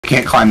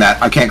can't climb that.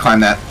 I can't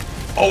climb that.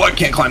 Oh, I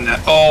can't climb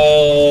that.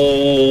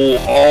 Oh,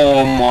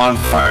 I'm on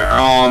fire.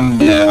 I'm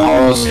dead.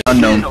 Oh,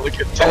 unknown. I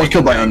was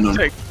killed by unknown.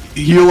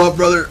 Heal up,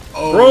 brother.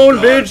 Oh, Prone,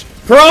 bitch.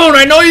 Prone,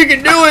 I know you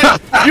can do it.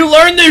 You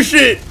learned this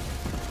shit.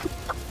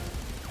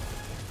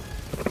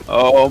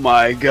 Oh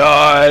my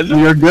god.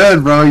 You're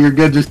good, bro. You're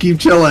good. Just keep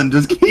chilling.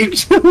 Just keep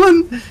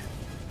chilling.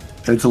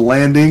 It's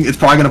landing. It's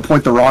probably gonna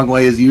point the wrong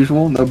way as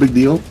usual. No big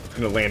deal. It's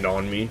gonna land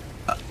on me.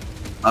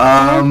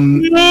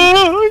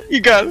 No, you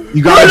got it.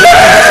 You got it.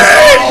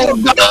 Oh,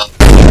 no.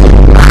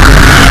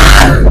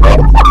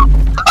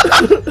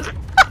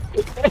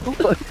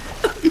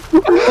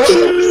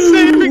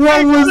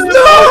 What was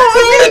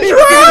that?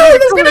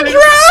 I'm gonna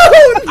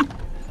drown!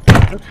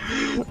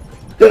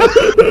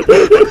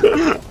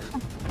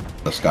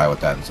 The sky with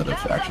that instead of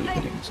actually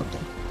hitting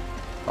something.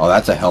 Oh,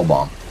 that's a hell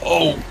bomb.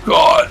 Oh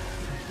god.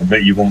 I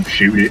bet you won't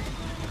shoot it.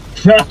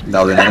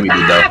 No, the enemy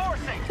did though.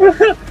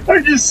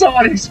 I just saw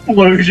an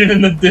explosion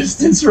in the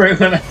distance right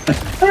when I...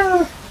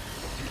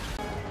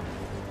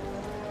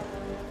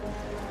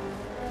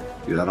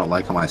 Dude, I don't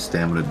like how my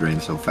stamina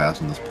drains so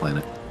fast on this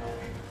planet.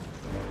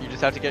 You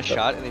just have to get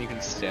shot, and then you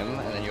can stim,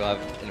 and then you'll have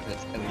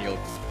infinite, and then you'll...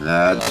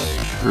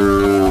 That's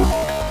true.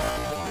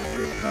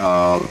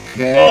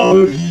 Okay.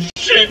 Oh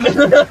shit!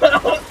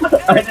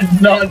 I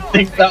did not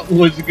think that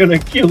was gonna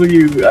kill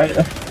you.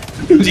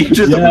 You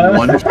just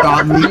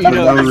one-shot me for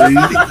no reason.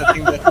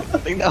 The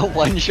thing that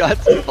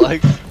one-shots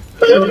bugs.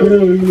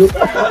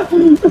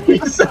 He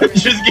said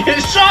just get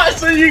shot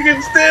so you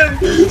can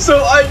stim,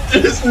 so I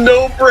just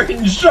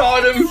no-brain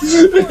shot him.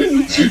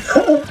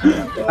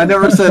 I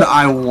never said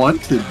I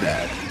wanted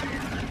that.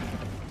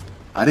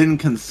 I didn't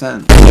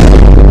consent.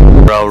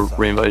 I'll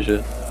re-invite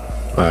you.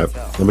 Alright,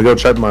 let me go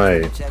check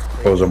my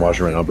clothes I'm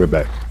washing right now. I'll be right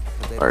back.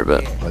 Alright,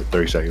 bet. Like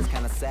 30 seconds.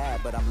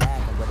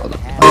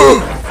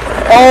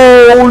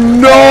 Oh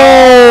no!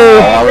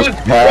 I was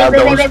tabbed,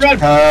 I was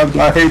tabbed.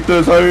 I hate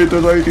this, I hate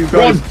this, I hate these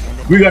guys. Run!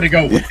 We gotta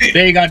go.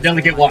 They got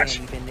delicate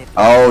watch.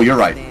 Oh, you're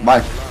right.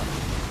 Bye.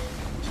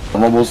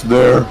 I'm almost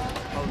there.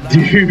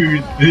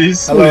 Dude,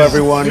 this Hello,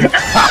 everyone.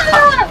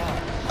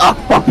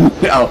 Oh,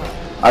 no.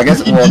 I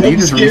guess, well, you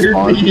just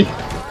respawn. Me.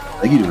 I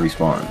think you just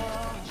respawn.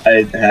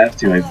 I have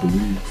to, I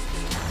believe.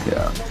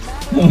 Yeah.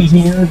 That was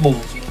horrible.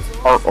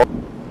 Oh,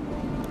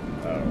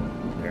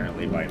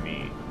 apparently by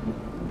me.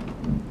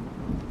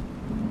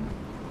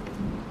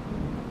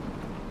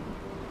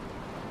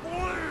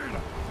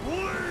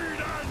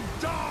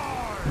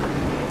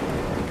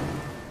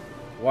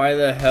 Why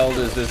the hell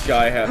does this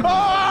guy have...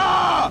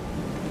 I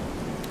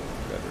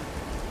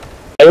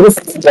was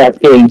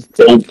fucking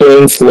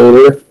propane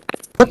floater.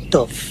 What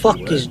the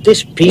fuck is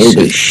this piece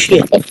of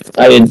shit?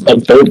 I had a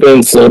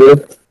propane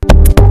floater.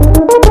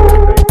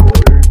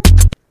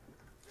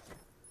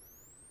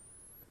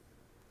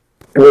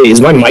 Wait,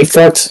 is my mic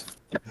fucked?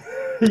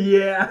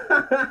 Yeah.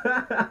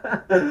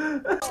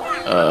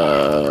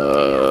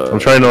 I'm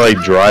trying to like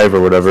drive or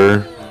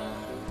whatever.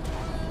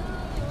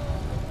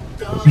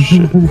 Oh,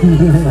 shit.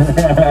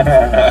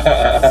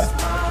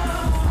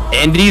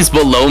 Andy's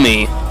below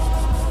me.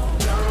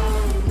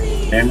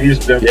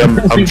 Andy's Yeah,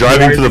 I'm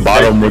driving to the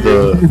bottom with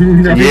a...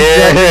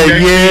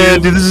 Yeah,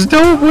 dude, this is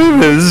dope,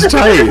 this is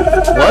tight.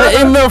 What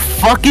in the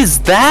fuck is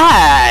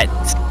that?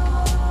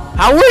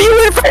 How are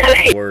you in front of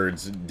me?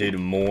 Words did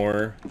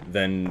more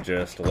than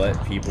just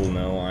let people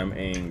know I'm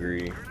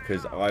angry,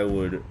 because I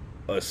would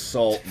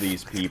assault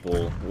these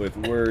people with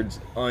words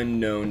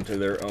unknown to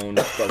their own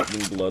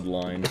fucking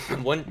bloodline.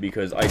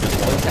 Because I just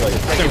want to play a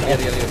simple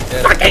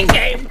fucking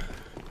game!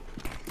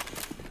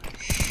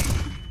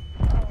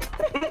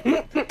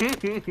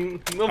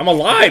 I'm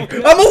alive!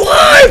 I'm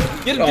alive!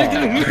 Get him, get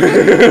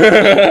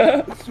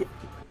him.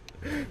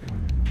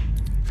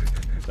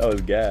 That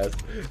was gas.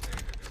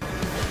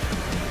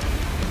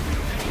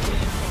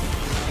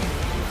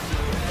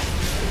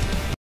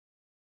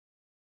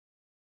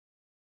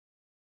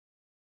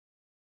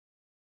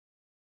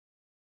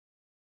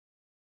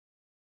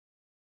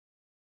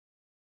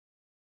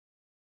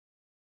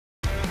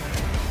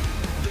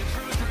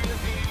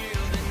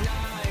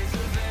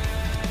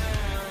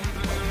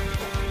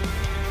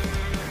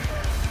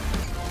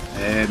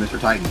 Hey, Mr.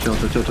 Titan, chill,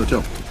 chill, chill, chill,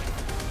 chill.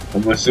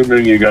 I'm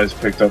assuming you guys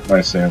picked up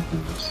my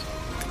samples.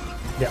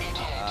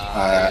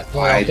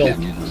 I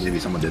didn't. Maybe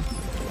someone did.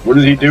 What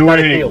is he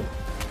doing?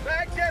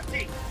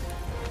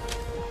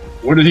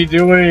 What is he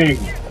doing?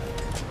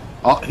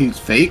 Oh, he's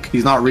fake?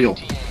 He's not real.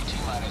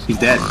 He's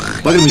dead.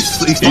 Look at him,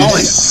 he's falling.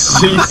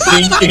 He's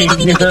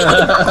sinking.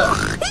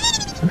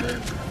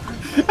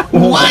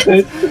 What?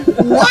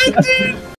 What, dude?